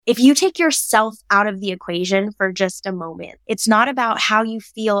If you take yourself out of the equation for just a moment, it's not about how you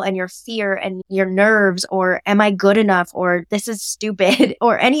feel and your fear and your nerves or am I good enough or this is stupid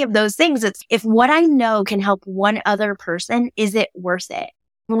or any of those things. It's if what I know can help one other person, is it worth it?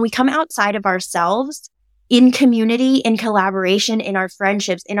 When we come outside of ourselves in community, in collaboration, in our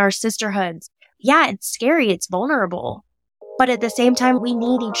friendships, in our sisterhoods, yeah, it's scary. It's vulnerable. But at the same time, we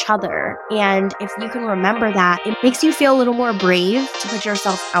need each other. And if you can remember that, it makes you feel a little more brave to put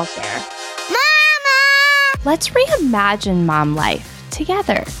yourself out there. Mama! Let's reimagine mom life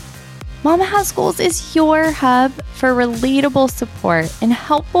together. Mama Has Goals is your hub for relatable support and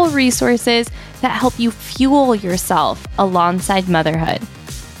helpful resources that help you fuel yourself alongside motherhood.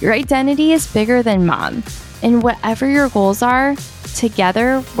 Your identity is bigger than mom. And whatever your goals are,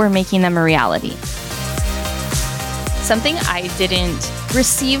 together, we're making them a reality. Something I didn't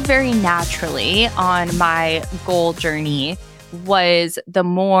receive very naturally on my goal journey was the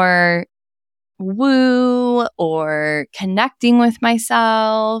more woo or connecting with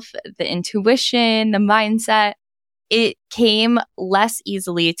myself, the intuition, the mindset. It came less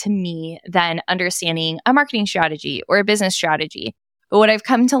easily to me than understanding a marketing strategy or a business strategy. But what I've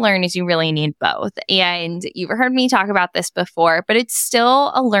come to learn is you really need both. And you've heard me talk about this before, but it's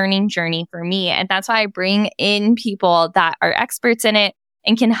still a learning journey for me. And that's why I bring in people that are experts in it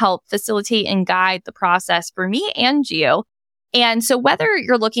and can help facilitate and guide the process for me and you. And so whether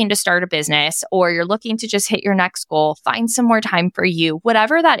you're looking to start a business or you're looking to just hit your next goal, find some more time for you,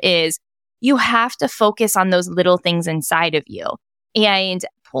 whatever that is, you have to focus on those little things inside of you. And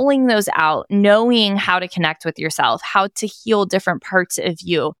pulling those out, knowing how to connect with yourself, how to heal different parts of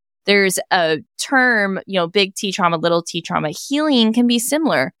you. There's a term, big T trauma, little T trauma. Healing can be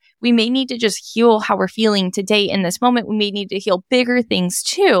similar. We may need to just heal how we're feeling today in this moment. We may need to heal bigger things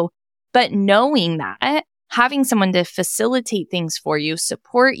too. But knowing that, having someone to facilitate things for you,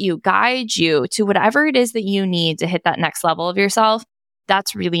 support you, guide you to whatever it is that you need to hit that next level of yourself,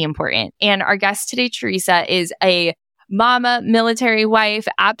 that's really important. And our guest today, Teresa, is a mama, military wife,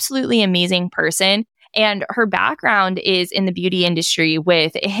 absolutely amazing person. And her background is in the beauty industry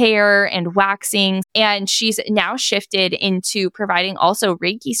with hair and waxing. And she's now shifted into providing also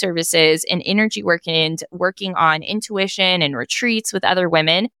Reiki services and energy work and working on intuition and retreats with other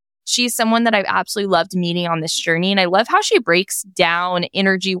women. She's someone that I've absolutely loved meeting on this journey. And I love how she breaks down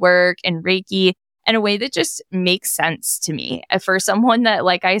energy work and Reiki in a way that just makes sense to me. For someone that,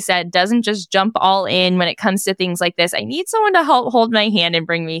 like I said, doesn't just jump all in when it comes to things like this, I need someone to help hold my hand and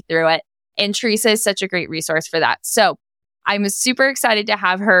bring me through it. And Teresa is such a great resource for that. So I'm super excited to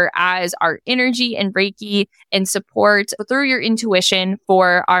have her as our energy and Reiki and support through your intuition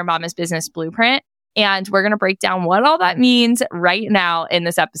for our Mama's Business Blueprint. And we're going to break down what all that means right now in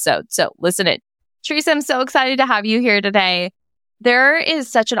this episode. So listen in. Teresa, I'm so excited to have you here today. There is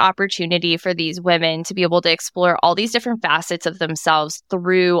such an opportunity for these women to be able to explore all these different facets of themselves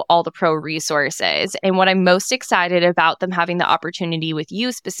through all the pro resources. And what I'm most excited about them having the opportunity with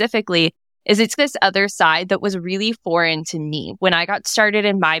you specifically is it's this other side that was really foreign to me. When I got started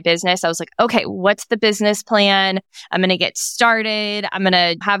in my business, I was like, okay, what's the business plan? I'm going to get started. I'm going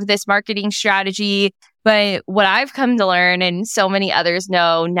to have this marketing strategy. But what I've come to learn, and so many others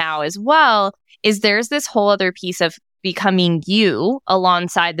know now as well, is there's this whole other piece of becoming you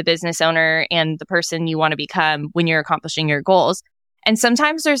alongside the business owner and the person you want to become when you're accomplishing your goals. And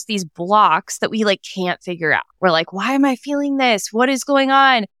sometimes there's these blocks that we can't figure out. We're like, why am I feeling this? What is going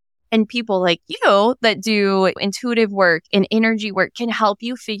on? And people like you that do intuitive work and energy work can help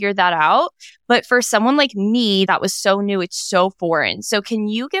you figure that out. But for someone like me, that was so new, it's so foreign. So can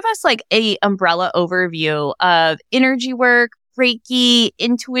you give us a umbrella overview of energy work, Reiki,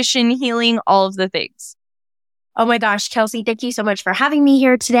 intuition, healing, all of the things? Oh my gosh, Kelsey, thank you so much for having me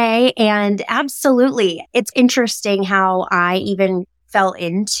here today. And absolutely, it's interesting how I even fell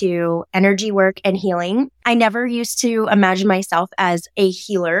into energy work and healing. I never used to imagine myself as a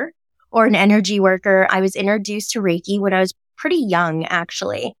healer or an energy worker. I was introduced to Reiki when I was pretty young,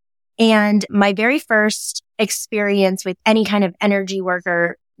 actually. And my very first experience with any kind of energy work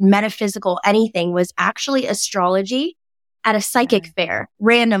or metaphysical anything was actually astrology at a psychic fair.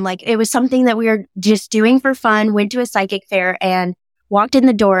 Random, it was something that we were just doing for fun, went to a psychic fair and walked in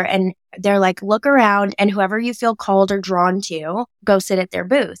the door and they're like, look around and whoever you feel called or drawn to, go sit at their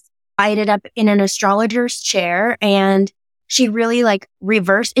booth. I ended up in an astrologer's chair and she really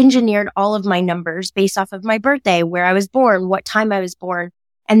reverse engineered all of my numbers based off of my birthday, where I was born, what time I was born.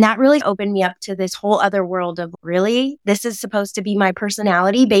 And that really opened me up to this whole other world of really, this is supposed to be my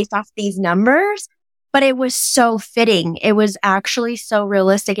personality based off these numbers. But it was so fitting. It was actually so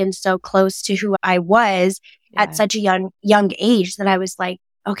realistic and so close to who I was at such a young age that I was like,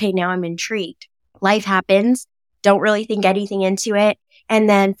 okay, now I'm intrigued. Life happens. Don't really think anything into it. And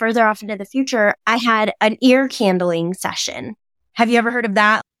then further off into the future, I had an ear candling session. Have you ever heard of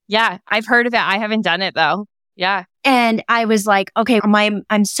that? Yeah, I've heard of it. I haven't done it though. Yeah. And I was like, okay,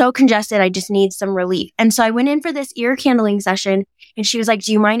 I'm so congested. I just need some relief. And so I went in for this ear candling session and she was like,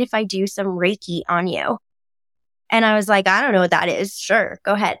 do you mind if I do some Reiki on you? And I was like, I don't know what that is. Sure,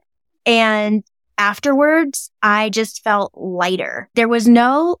 go ahead. And afterwards, I just felt lighter. There was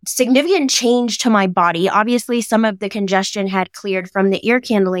no significant change to my body. Obviously, some of the congestion had cleared from the ear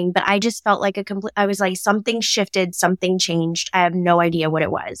candling, but I just felt like I was like, something shifted, something changed. I have no idea what it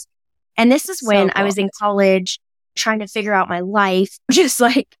was. And this is when I was in college trying to figure out my life, just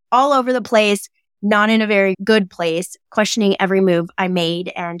like all over the place, not in a very good place, questioning every move I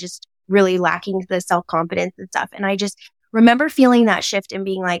made and just really lacking the self-confidence and stuff. And I just remember feeling that shift and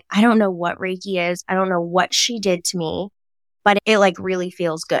being like, I don't know what Reiki is. I don't know what she did to me, but it like really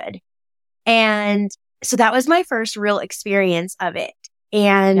feels good. And so that was my first real experience of it.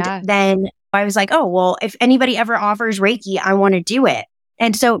 And then I was like, oh, well, if anybody ever offers Reiki, I want to do it.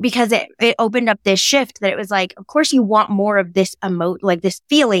 And so because it opened up this shift that it was like, of course you want more of this like this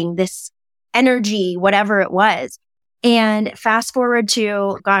feeling, this energy, whatever it was. And fast forward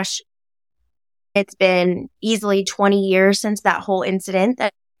to, gosh, it's been easily 20 years since that whole incident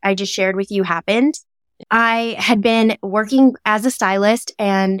that I just shared with you happened. I had been working as a stylist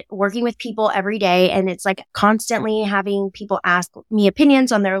and working with people every day. And it's like constantly having people ask me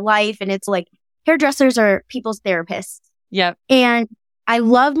opinions on their life. And it's like hairdressers are people's therapists. Yep. And I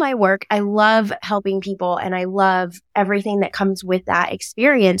love my work. I love helping people and I love everything that comes with that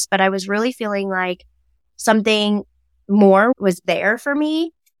experience. But I was really feeling like something more was there for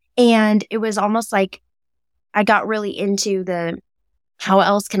me. And it was almost like I got really into how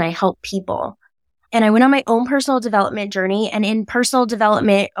else can I help people? And I went on my own personal development journey, and in personal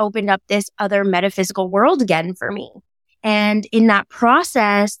development opened up this other metaphysical world again for me. And in that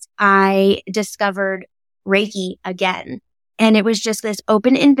process, I discovered Reiki again. And it was just this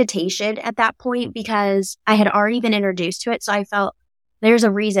open invitation at that point because I had already been introduced to it. So I felt there's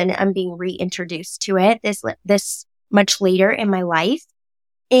a reason I'm being reintroduced to it this much later in my life.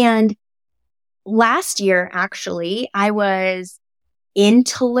 And last year, actually, I was in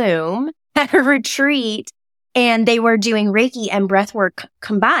Tulum at a retreat and they were doing Reiki and breathwork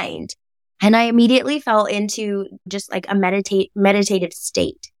combined. And I immediately fell into just like a meditative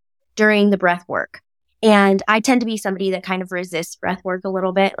state during the breathwork. And I tend to be somebody that kind of resists breathwork a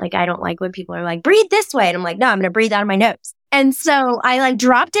little bit. Like I don't like when people are like, breathe this way. And I'm like, no, I'm going to breathe out of my nose. And so I like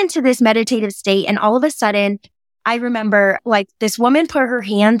dropped into this meditative state. And all of a sudden, I remember like this woman put her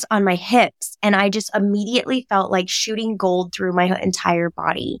hands on my hips and I just immediately felt like shooting gold through my entire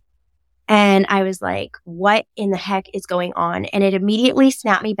body. And I was like, what in the heck is going on? And it immediately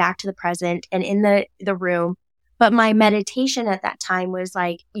snapped me back to the present and in the room. But my meditation at that time was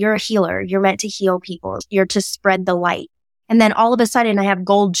like, you're a healer. You're meant to heal people. You're to spread the light. And then all of a sudden I have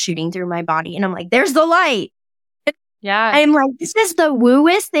gold shooting through my body and I'm like, there's the light. Yeah. I'm like, this is the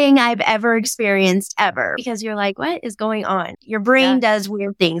wooest thing I've ever experienced ever. Because you're like, what is going on? Your brain does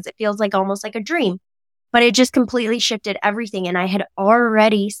weird things. It feels like almost like a dream. But it just completely shifted everything. And I had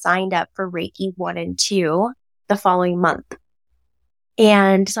already signed up for Reiki 1 and 2 the following month.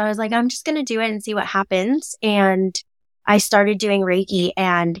 And so I was like, I'm just going to do it and see what happens. And I started doing Reiki.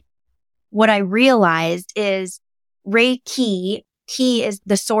 And what I realized is Reiki, Ki is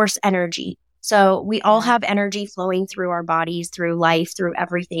the source energy. So we all have energy flowing through our bodies, through life, through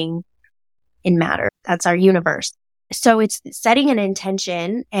everything in matter. That's our universe. So it's setting an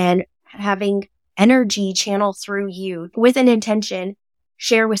intention and having energy channel through you with an intention,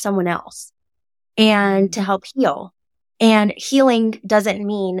 share with someone else and to help heal. And healing doesn't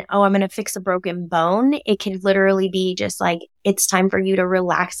mean, oh, I'm going to fix a broken bone. It could literally be just like, it's time for you to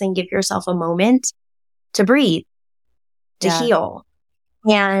relax and give yourself a moment to breathe, to heal.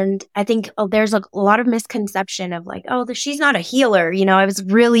 And I think there's a lot of misconception of like, oh, she's not a healer. You know, I was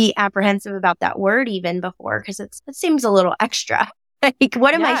really apprehensive about that word even before because it seems a little extra. Like,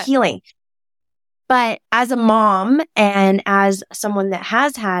 what am I healing? But as a mom and as someone that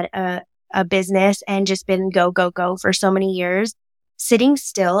has had a business and just been go for so many years, sitting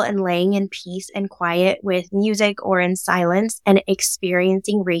still and laying in peace and quiet with music or in silence and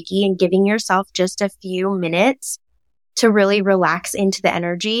experiencing Reiki and giving yourself just a few minutes to really relax into the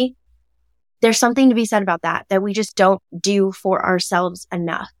energy. There's something to be said about that we just don't do for ourselves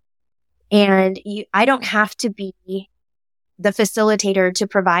enough. And I don't have to be the facilitator to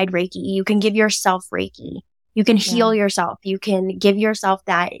provide Reiki. You can give yourself Reiki. You can heal yourself. You can give yourself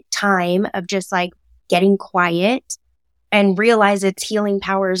that time of just like getting quiet and realize its healing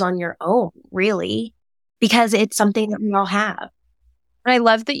powers on your own, really, because it's something that we all have. And I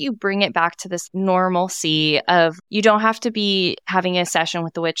love that you bring it back to this normalcy of you don't have to be having a session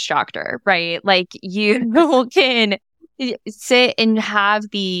with the witch doctor, right? Like you can sit and have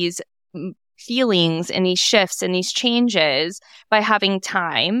these feelings and these shifts and these changes by having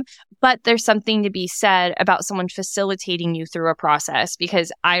time. But there's something to be said about someone facilitating you through a process,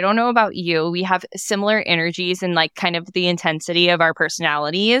 because I don't know about you, we have similar energies and like kind of the intensity of our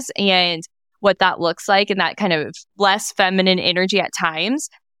personalities and what that looks like, and that kind of less feminine energy at times.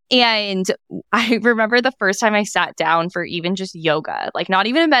 And I remember the first time I sat down for even just yoga, like not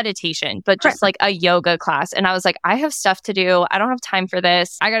even a meditation, but just like a yoga class. And I was like, I have stuff to do. I don't have time for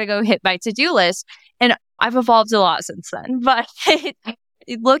this. I got to go hit my to-do list. And I've evolved a lot since then. But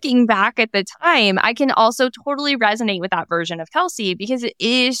looking back at the time, I can also totally resonate with that version of Kelsey, because it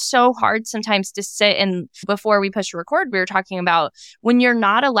is so hard sometimes to sit. And before we push record, we were talking about when you're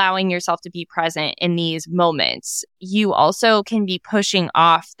not allowing yourself to be present in these moments, you also can be pushing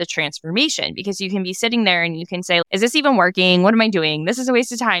off the transformation, because you can be sitting there and you can say, is this even working? What am I doing? This is a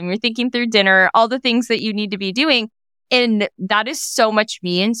waste of time. You're thinking through dinner, all the things that you need to be doing. And that is so much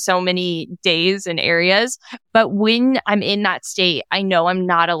me in so many days and areas. But when I'm in that state, I know I'm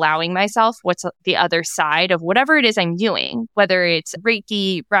not allowing myself what's the other side of whatever it is I'm doing, whether it's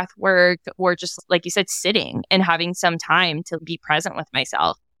Reiki, breath work, or just, like you said, sitting and having some time to be present with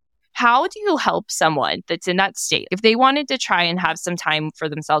myself. How do you help someone that's in that state? If they wanted to try and have some time for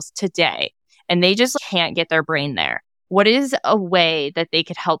themselves today and they just can't get their brain there, what is a way that they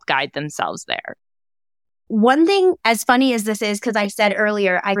could help guide themselves there? One thing, as funny as this is, because I said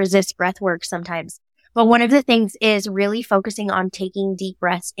earlier, I resist breath work sometimes. But one of the things is really focusing on taking deep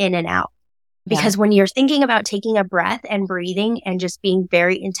breaths in and out. Because when you're thinking about taking a breath and breathing and just being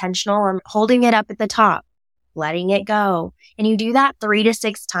very intentional and holding it up at the top, letting it go, and you do that 3 to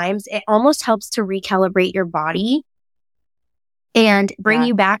 6 times, it almost helps to recalibrate your body and bring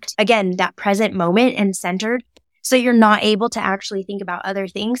you back to, again, that present moment and centered. So you're not able to actually think about other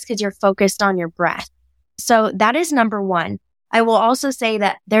things because you're focused on your breath. So that is number one. I will also say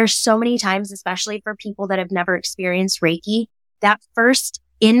that there's so many times, especially for people that have never experienced Reiki, that first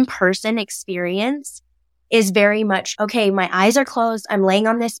in-person experience is very much, okay, my eyes are closed. I'm laying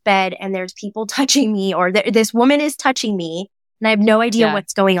on this bed and there's people touching me, or this woman is touching me and I have no idea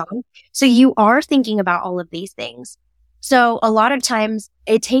what's going on. So you are thinking about all of these things. So a lot of times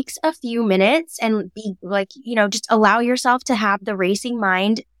it takes a few minutes and be like, just allow yourself to have the racing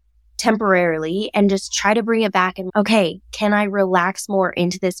mind temporarily and just try to bring it back and, okay, can I relax more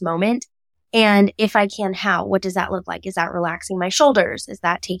into this moment? And if I can, how? What does that look like? Is that relaxing my shoulders? Is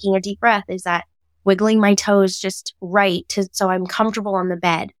that taking a deep breath? Is that wiggling my toes just right so I'm comfortable on the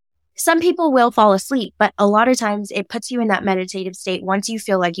bed? Some people will fall asleep, but a lot of times it puts you in that meditative state once you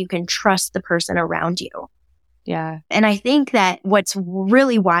feel like you can trust the person around you. Yeah. And I think that what's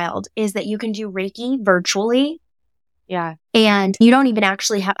really wild is that you can do Reiki virtually. Yeah. And you don't even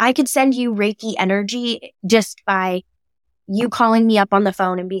actually I could send you Reiki energy just by you calling me up on the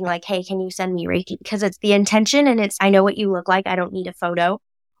phone and being like, hey, can you send me Reiki? Because it's the intention and I know what you look like. I don't need a photo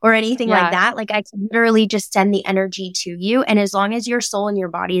or anything like that. Like I can literally just send the energy to you. And as long as your soul and your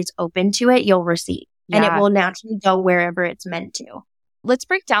body is open to it, you'll receive. And it will naturally go wherever it's meant to. Let's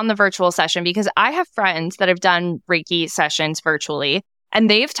break down the virtual session, because I have friends that have done Reiki sessions virtually. And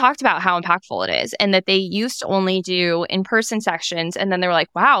they've talked about how impactful it is, and that they used to only do in-person sections. And then they were like,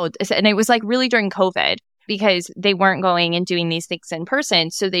 wow. And it was like really during COVID, because they weren't going and doing these things in person.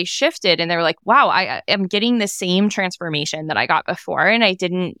 So they shifted and they were like, wow, I am getting the same transformation that I got before. And I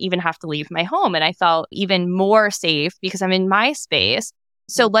didn't even have to leave my home. And I felt even more safe because I'm in my space.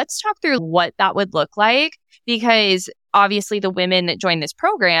 So let's talk through what that would look like, because obviously the women that join this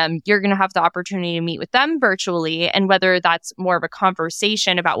program, you're going to have the opportunity to meet with them virtually. And whether that's more of a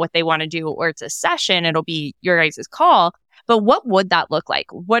conversation about what they want to do or it's a session, it'll be your guys' call. But what would that look like?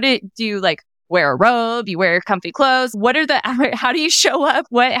 Do you wear a robe? You wear comfy clothes? How do you show up?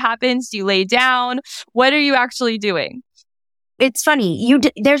 What happens? Do you lay down? What are you actually doing? It's funny.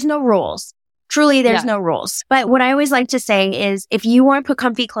 There's no rules. Truly, there's no rules. But what I always like to say is if you want to put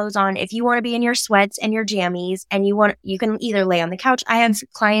comfy clothes on, if you want to be in your sweats and your jammies and you can either lay on the couch. I have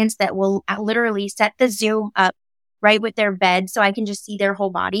clients that will literally set the Zoom up right with their bed so I can just see their whole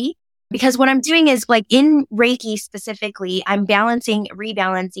body. Because what I'm doing is in Reiki specifically, I'm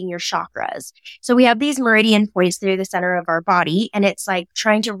rebalancing your chakras. So we have these meridian points through the center of our body, and it's like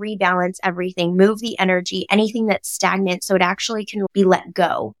trying to rebalance everything, move the energy, anything that's stagnant so it actually can be let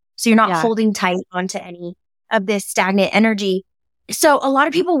go. So you're not holding tight onto any of this stagnant energy. So a lot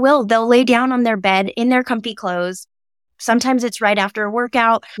of people they'll lay down on their bed in their comfy clothes, Sometimes it's right after a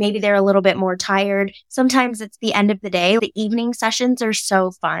workout. Maybe they're a little bit more tired. Sometimes it's the end of the day. The evening sessions are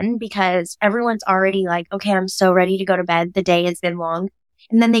so fun because everyone's already like, okay, I'm so ready to go to bed. The day has been long.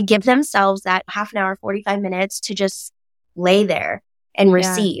 And then they give themselves that half an hour, 45 minutes to just lay there and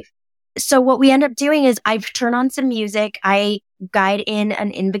receive. So what we end up doing is I turn on some music. I guide in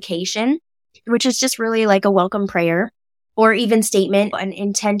an invocation, which is just really like a welcome prayer or even statement, an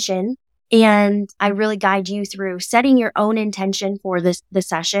intention. And I really guide you through setting your own intention for the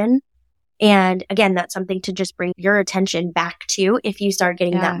session. And again, that's something to just bring your attention back to if you start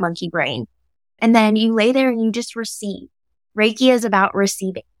getting that monkey brain. And then you lay there and you just receive. Reiki is about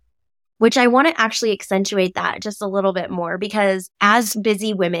receiving, which I want to actually accentuate that just a little bit more because as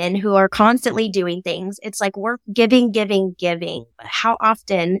busy women who are constantly doing things, it's like we're giving. But how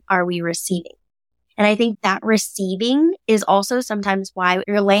often are we receiving? And I think that receiving is also sometimes why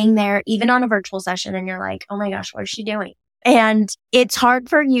you're laying there, even on a virtual session, and you're like, oh my gosh, what is she doing? And it's hard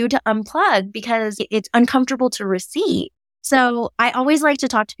for you to unplug because it's uncomfortable to receive. So I always like to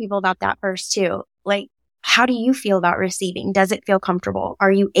talk to people about that first too. Like, how do you feel about receiving? Does it feel comfortable?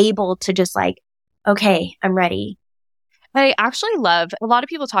 Are you able to just like, okay, I'm ready? I actually love, a lot of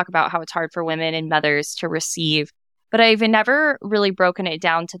people talk about how it's hard for women and mothers to receive, but I've never really broken it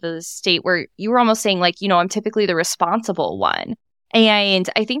down to the state where you were almost saying like, I'm typically the responsible one. And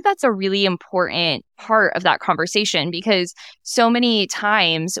I think that's a really important part of that conversation because so many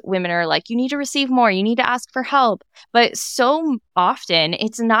times women are like, you need to receive more, you need to ask for help. But so often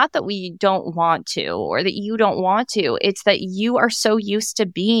it's not that we don't want to or that you don't want to. It's that you are so used to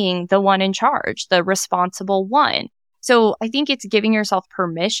being the one in charge, the responsible one. So I think it's giving yourself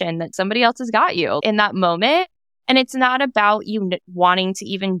permission that somebody else has got you in that moment. And it's not about you wanting to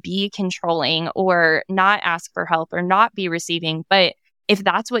even be controlling or not ask for help or not be receiving. But if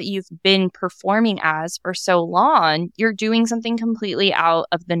that's what you've been performing as for so long, you're doing something completely out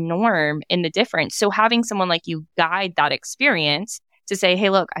of the norm in the difference. So having someone like you guide that experience to say, hey,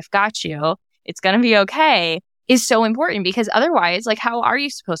 look, I've got you. It's going to be okay is so important because otherwise, like, how are you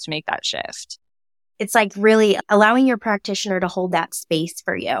supposed to make that shift? It's like really allowing your practitioner to hold that space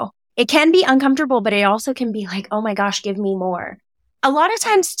for you. It can be uncomfortable, but it also can be like, oh my gosh, give me more. A lot of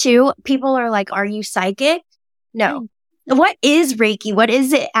times too, people are like, are you psychic? No. What is Reiki? What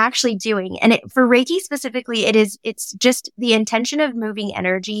is it actually doing? And for Reiki specifically, it's just the intention of moving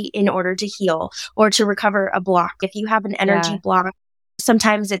energy in order to heal or to recover a block. If you have an energy block,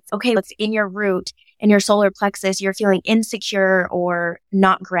 sometimes it's okay, it's in your root, in your solar plexus, you're feeling insecure or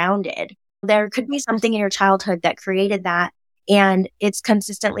not grounded. There could be something in your childhood that created that. And it's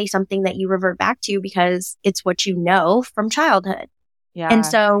consistently something that you revert back to because it's what you know from childhood. Yeah. And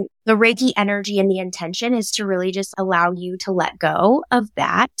so the Reiki energy and the intention is to really just allow you to let go of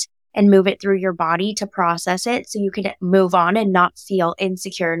that and move it through your body to process it so you can move on and not feel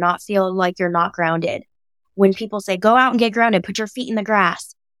insecure, not feel like you're not grounded. When people say, go out and get grounded, put your feet in the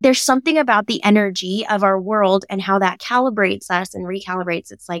grass. There's something about the energy of our world and how that calibrates us and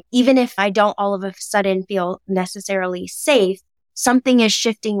recalibrates. It's like, even if I don't all of a sudden feel necessarily safe, something is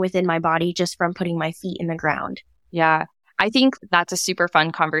shifting within my body just from putting my feet in the ground. Yeah. I think that's a super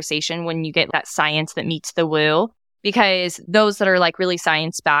fun conversation when you get that science that meets the woo, because those that are like really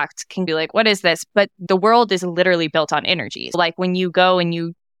science backed can be like, what is this? But the world is literally built on energy. Like when you go and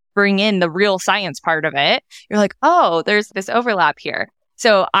you bring in the real science part of it, you're like, oh, there's this overlap here.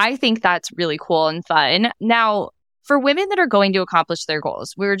 So I think that's really cool and fun. Now, for women that are going to accomplish their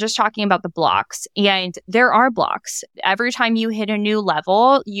goals, we were just talking about the blocks, and there are blocks. Every time you hit a new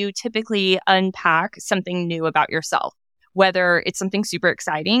level, you typically unpack something new about yourself, whether it's something super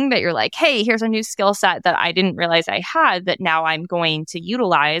exciting that you're like, hey, here's a new skill set that I didn't realize I had that now I'm going to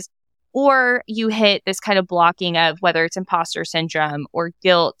utilize, or you hit this kind of blocking of whether it's imposter syndrome or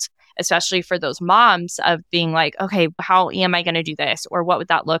guilt, especially for those moms of being like, okay, how am I going to do this? Or what would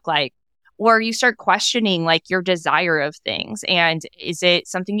that look like? Or you start questioning like your desire of things. And is it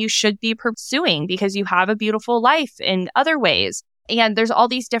something you should be pursuing because you have a beautiful life in other ways? And there's all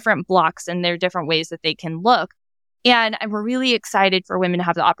these different blocks and there are different ways that they can look. And we're really excited for women to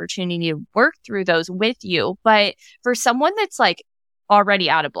have the opportunity to work through those with you. But for someone that's like already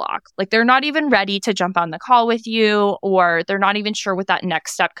out of block, like they're not even ready to jump on the call with you, or they're not even sure what that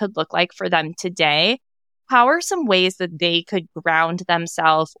next step could look like for them today, how are some ways that they could ground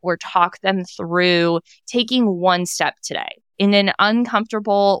themselves or talk them through taking one step today in an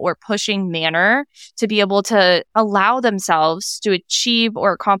uncomfortable or pushing manner to be able to allow themselves to achieve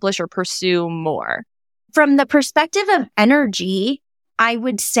or accomplish or pursue more? From the perspective of energy, I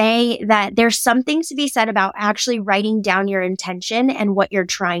would say that there's something to be said about actually writing down your intention and what you're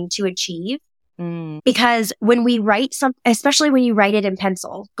trying to achieve. Because when we write especially when you write it in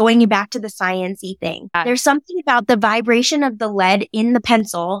pencil, going back to the science-y thing, there's something about the vibration of the lead in the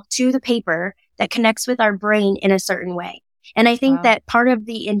pencil to the paper that connects with our brain in a certain way. And I think that part of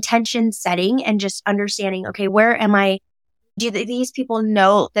the intention setting and just understanding, okay, where am I? Do these people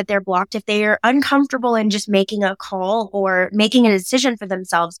know that they're blocked? If they are uncomfortable in just making a call or making a decision for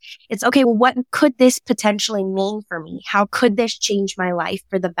themselves, it's okay, well, what could this potentially mean for me? How could this change my life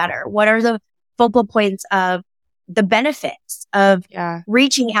for the better? What are the focal points of the benefits of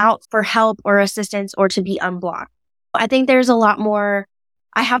reaching out for help or assistance or to be unblocked? I think there's a lot more.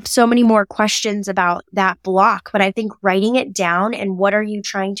 I have so many more questions about that block, but I think writing it down and what are you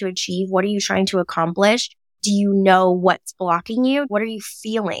trying to achieve? What are you trying to accomplish? Do you know what's blocking you? What are you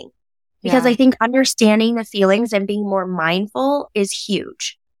feeling? Because I think understanding the feelings and being more mindful is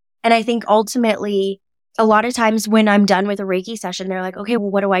huge. And I think ultimately, a lot of times when I'm done with a Reiki session, they're like, okay, well,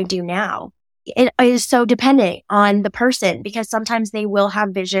 what do I do now? It is so dependent on the person because sometimes they will have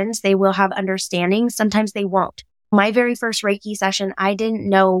visions, they will have understanding, sometimes they won't. My very first Reiki session, I didn't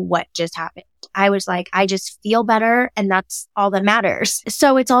know what just happened. I was like, I just feel better and that's all that matters.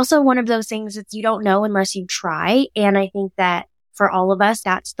 So it's also one of those things that you don't know unless you try. And I think that for all of us,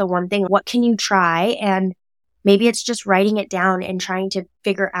 that's the one thing. What can you try? And maybe it's just writing it down and trying to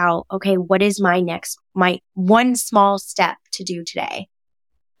figure out, okay, what is my one small step to do today?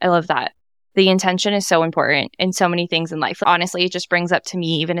 I love that. The intention is so important in so many things in life. Honestly, it just brings up to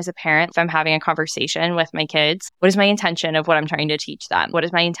me, even as a parent, if I'm having a conversation with my kids, what is my intention of what I'm trying to teach them? What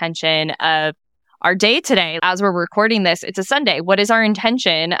is my intention of our day today? As we're recording this, it's a Sunday. What is our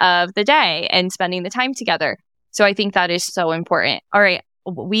intention of the day and spending the time together? So I think that is so important. All right.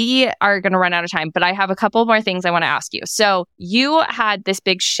 We are going to run out of time, but I have a couple more things I want to ask you. So you had this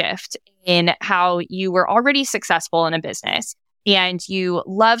big shift in how you were already successful in a business. And you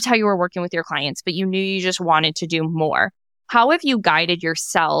loved how you were working with your clients, but you knew you just wanted to do more. How have you guided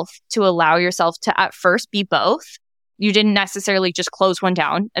yourself to allow yourself to at first be both? You didn't necessarily just close one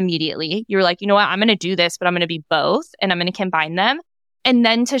down immediately. You were like, you know what, I'm going to do this, but I'm going to be both and I'm going to combine them. And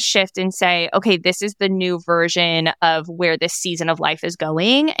then to shift and say, okay, this is the new version of where this season of life is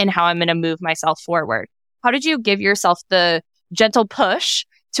going and how I'm going to move myself forward. How did you give yourself the gentle push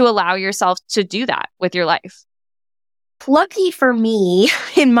to allow yourself to do that with your life? Lucky for me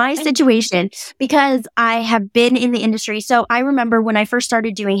in my situation, because I have been in the industry. So I remember when I first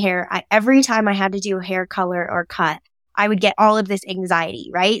started doing hair, every time I had to do a hair color or cut, I would get all of this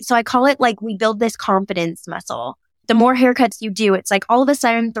anxiety, right? So I call it like we build this confidence muscle. The more haircuts you do, it's like all of a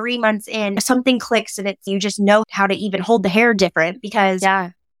sudden 3 months in, something clicks and you just know how to even hold the hair different because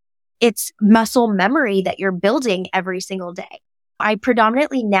it's muscle memory that you're building every single day. I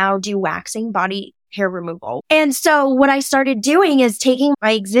predominantly now do waxing, body hair removal. And so what I started doing is taking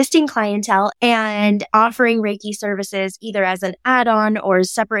my existing clientele and offering Reiki services either as an add-on or a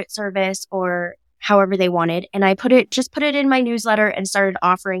separate service or however they wanted. And I put it in my newsletter and started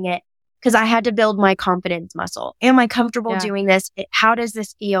offering it because I had to build my confidence muscle. Am I comfortable doing this? How does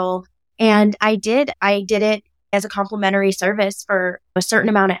this feel? And I did it as a complimentary service for a certain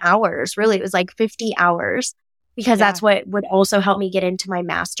amount of hours. Really, it was like 50 hours because that's what would also help me get into my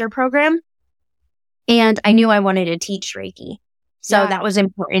master program. And I knew I wanted to teach Reiki. So that was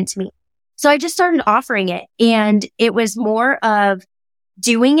important to me. So I just started offering it. And it was more of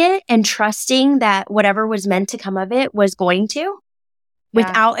doing it and trusting that whatever was meant to come of it was going to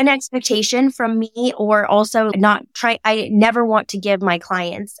without an expectation from me or also I never want to give my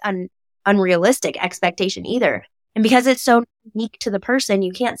clients an unrealistic expectation either. And because it's so unique to the person,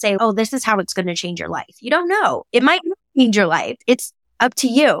 you can't say, oh, this is how it's going to change your life. You don't know. It might not change your life. It's up to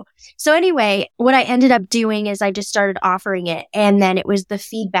you. So anyway, what I ended up doing is I just started offering it. And then it was the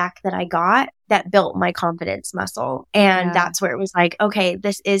feedback that I got that built my confidence muscle. And that's where it was like, okay,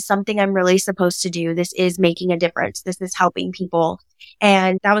 this is something I'm really supposed to do. This is making a difference. This is helping people.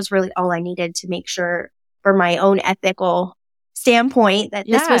 And that was really all I needed to make sure for my own ethical standpoint that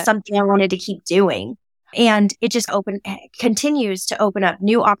this was something I wanted to keep doing. And it just continues to open up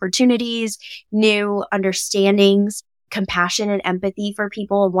new opportunities, new understandings, compassion and empathy for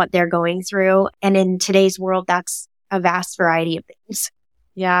people and what they're going through. And in today's world, that's a vast variety of things.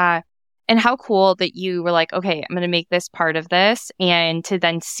 Yeah. And how cool that you were like, okay, I'm going to make this part of this and to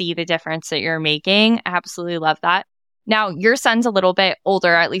then see the difference that you're making. I absolutely love that. Now, your son's a little bit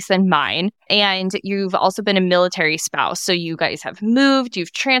older, at least than mine, and you've also been a military spouse. So you guys have moved,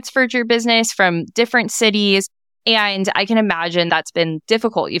 you've transferred your business from different cities. And I can imagine that's been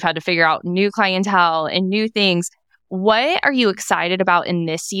difficult. You've had to figure out new clientele and new things. What are you excited about in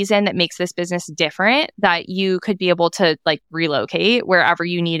this season that makes this business different that you could be able to like relocate wherever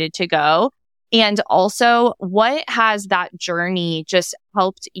you needed to go And also, what has that journey just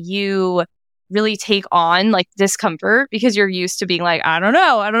helped you really take on, like, discomfort, because you're used to being like, I don't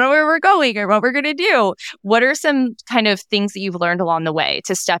know where we're going or what we're going to do. What are some kind of things that you've learned along the way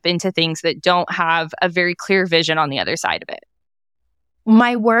to step into things that don't have a very clear vision on the other side of it?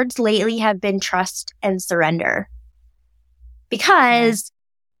 My words lately have been trust and surrender, because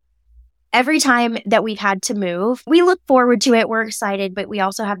every time that we've had to move, we look forward to it. We're excited, but we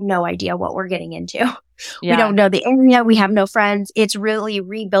also have no idea what we're getting into. Yeah. We don't know the area. We have no friends. It's really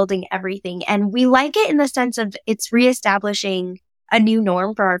rebuilding everything. And we like it in the sense of it's reestablishing a new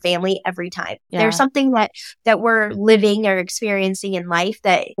norm for our family every time. Yeah. There's something that we're living or experiencing in life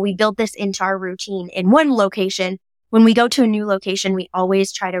that we build this into our routine in one location. When we go to a new location, we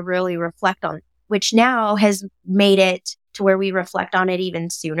always try to really reflect on, which now has made it to where we reflect on it even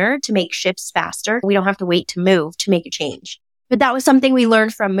sooner to make shifts faster. We don't have to wait to move to make a change. But that was something we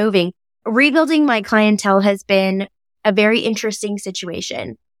learned from moving. Rebuilding my clientele has been a very interesting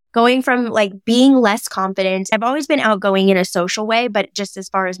situation. Going from like being less confident. I've always been outgoing in a social way, but just as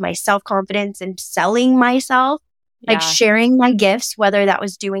far as my self-confidence and selling myself, like sharing my gifts, whether that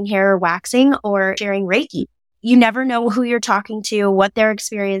was doing hair or waxing or sharing Reiki. You never know who you're talking to, what their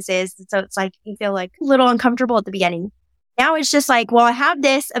experience is. So it's like you feel like a little uncomfortable at the beginning. Now it's just like, well, I have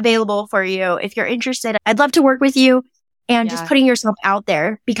this available for you. If you're interested, I'd love to work with you. And just putting yourself out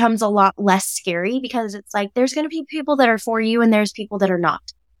there becomes a lot less scary, because it's like, there's going to be people that are for you and there's people that are not.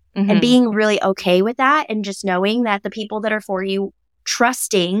 Mm-hmm. And being really okay with that, and just knowing that the people that are for you,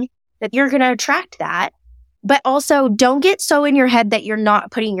 trusting that you're going to attract that. But also don't get so in your head that you're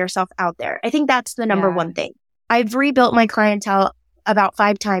not putting yourself out there. I think that's the number one thing. I've rebuilt my clientele about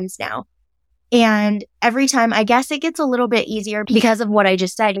 5 times now. And every time, I guess it gets a little bit easier because of what I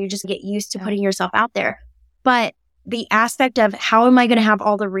just said. You just get used to putting yourself out there. But the aspect of how am I going to have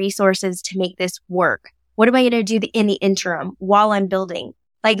all the resources to make this work? What am I going to do in the interim while I'm building?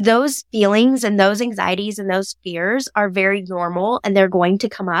 Like, those feelings and those anxieties and those fears are very normal, and they're going to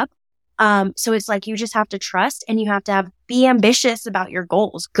come up. So it's like, you just have to trust, and you have to be ambitious about your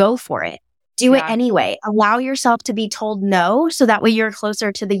goals. Go for it. Do it anyway. Allow yourself to be told no, so that way you're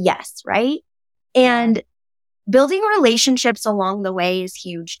closer to the yes, right? And building relationships along the way is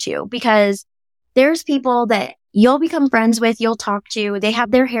huge too, because there's people that you'll become friends with, you'll talk to, they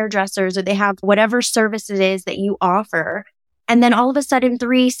have their hairdressers or they have whatever service it is that you offer. And then all of a sudden,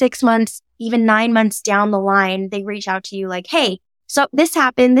 3, 6 months, even 9 months down the line, they reach out to you like, hey, so this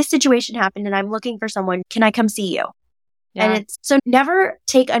happened, this situation happened, and I'm looking for someone. Can I come see you? And it's so never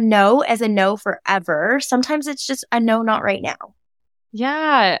take a no as a no forever. Sometimes it's just a no, not right now.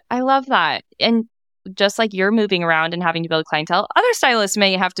 Yeah, I love that. And just like you're moving around and having to build clientele, other stylists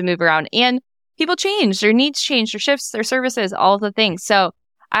may have to move around, and people change, their needs change, their shifts, their services, all of the things. So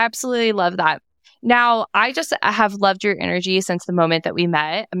I absolutely love that. Now, I just have loved your energy since the moment that we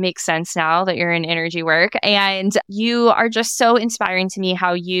met. It makes sense now that you're in energy work, and you are just so inspiring to me,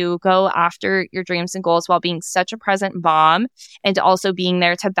 how you go after your dreams and goals while being such a present mom and also being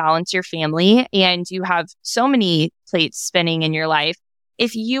there to balance your family. And you have so many plates spinning in your life.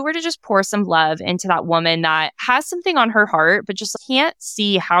 If you were to just pour some love into that woman that has something on her heart, but just can't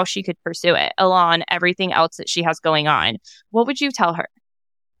see how she could pursue it along everything else that she has going on, what would you tell her?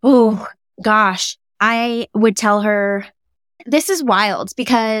 Oh, gosh. I would tell her, this is wild,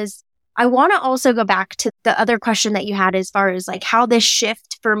 because I want to also go back to the other question that you had as far as like how this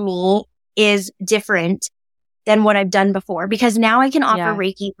shift for me is different than what I've done before, because now I can offer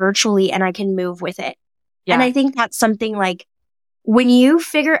Reiki virtually and I can move with it. Yeah. And I think that's something like, when you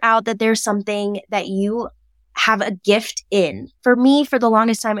figure out that there's something that you have a gift in. For me, for the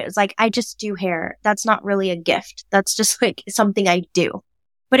longest time, it was like, I just do hair. That's not really a gift. That's just like something I do.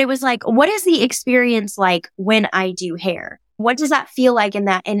 But it was like, what is the experience like when I do hair? What does that feel like in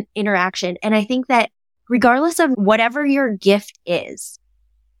that interaction? And I think that regardless of whatever your gift is,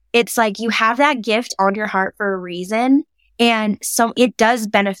 it's like you have that gift on your heart for a reason. And so it does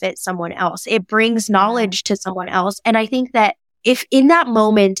benefit someone else. It brings knowledge to someone else. And I think that if in that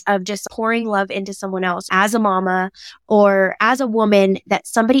moment of just pouring love into someone else as a mama or as a woman, that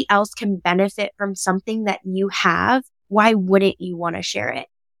somebody else can benefit from something that you have, why wouldn't you want to share it?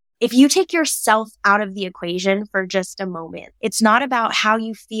 If you take yourself out of the equation for just a moment, it's not about how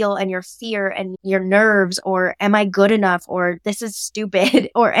you feel and your fear and your nerves or am I good enough or this is stupid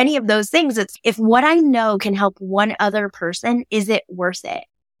or any of those things. It's if what I know can help one other person, is it worth it?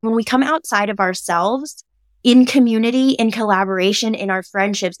 When we come outside of ourselves, in community, in collaboration, in our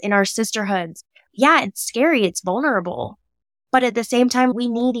friendships, in our sisterhoods, it's scary, it's vulnerable. But at the same time, we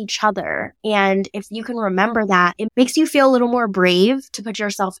need each other. And if you can remember that, it makes you feel a little more brave to put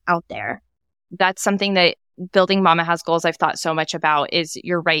yourself out there. that's something that building Mama Has Goals I've thought so much about is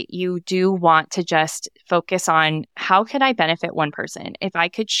you're right. You do want to just focus on how could I benefit one person? If I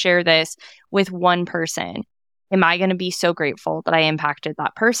could share this with one person, am I going to be so grateful that I impacted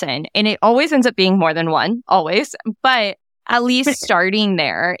that person? And it always ends up being more than one, always, but at least starting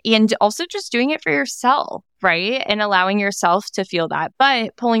there and also just doing it for yourself, right? And allowing yourself to feel that,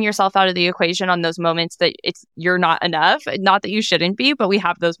 but pulling yourself out of the equation on those moments that you're not enough, not that you shouldn't be, but we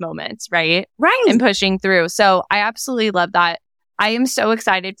have those moments, right? Right. And pushing through. So I absolutely love that. I am so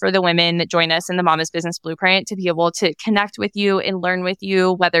excited for the women that join us in the Mama's Business Blueprint to be able to connect with you and learn with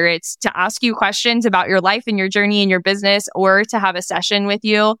you, whether it's to ask you questions about your life and your journey and your business or to have a session with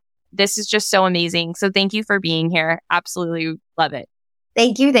you. This is just so amazing. So thank you for being here. Absolutely love it.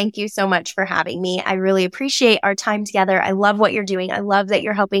 Thank you. Thank you so much for having me. I really appreciate our time together. I love what you're doing. I love that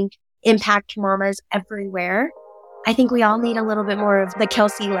you're helping impact mamas everywhere. I think we all need a little bit more of the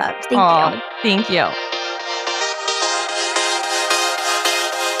Kelsey love. Thank you. Thank you.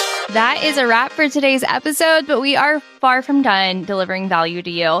 That is a wrap for today's episode, but we are far from done delivering value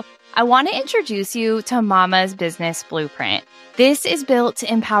to you. I want to introduce you to Mama's Business Blueprint. This is built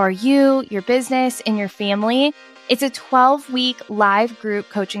to empower you, your business, and your family. It's a 12-week live group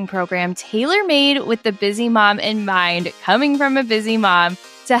coaching program tailor-made with the busy mom in mind, coming from a busy mom,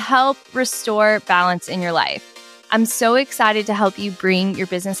 to help restore balance in your life. I'm so excited to help you bring your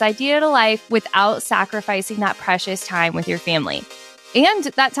business idea to life without sacrificing that precious time with your family and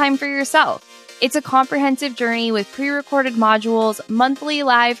that time for yourself. It's a comprehensive journey with pre-recorded modules, monthly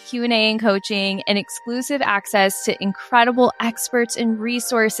live Q&A and coaching, and exclusive access to incredible experts and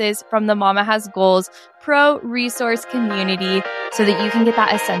resources from the Mama Has Goals Pro Resource community so that you can get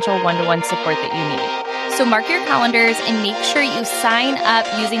that essential one-to-one support that you need. So mark your calendars and make sure you sign up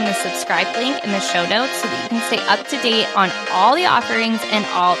using the subscribe link in the show notes so that you can stay up to date on all the offerings and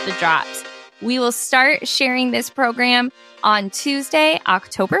all the drops. We will start sharing this program on Tuesday,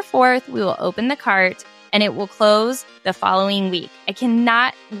 October 4th. We will open the cart and it will close the following week. I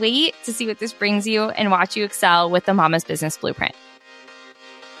cannot wait to see what this brings you and watch you excel with the Mama's Business Blueprint.